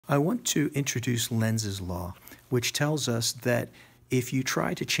I want to introduce Lenz's law, which tells us that if you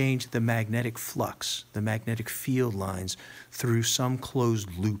try to change the magnetic flux, the magnetic field lines, through some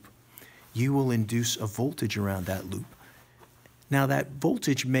closed loop, you will induce a voltage around that loop. Now, that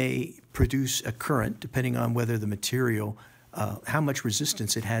voltage may produce a current, depending on whether the material, how much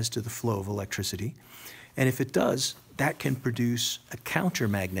resistance it has to the flow of electricity. And if it does, that can produce a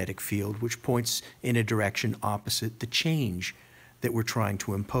countermagnetic field, which points in a direction opposite the change that we're trying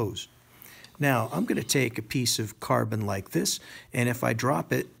to impose. Now, I'm going to take a piece of carbon like this, and if I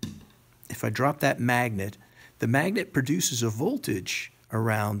drop it, if I drop that magnet, the magnet produces a voltage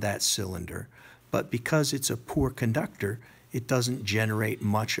around that cylinder, but because it's a poor conductor, it doesn't generate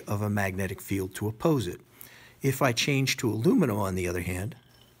much of a magnetic field to oppose it. If I change to aluminum, on the other hand,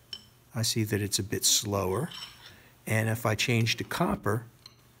 I see that it's a bit slower, and if I change to copper,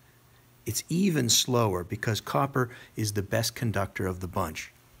 it's even slower because copper is the best conductor of the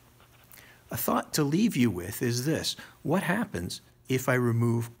bunch. A thought to leave you with is this: what happens if I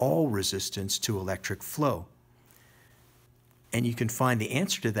remove all resistance to electric flow? And you can find the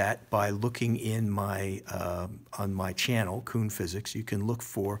answer to that by looking in on my channel, Kuhn Physics. You can look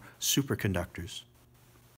for superconductors.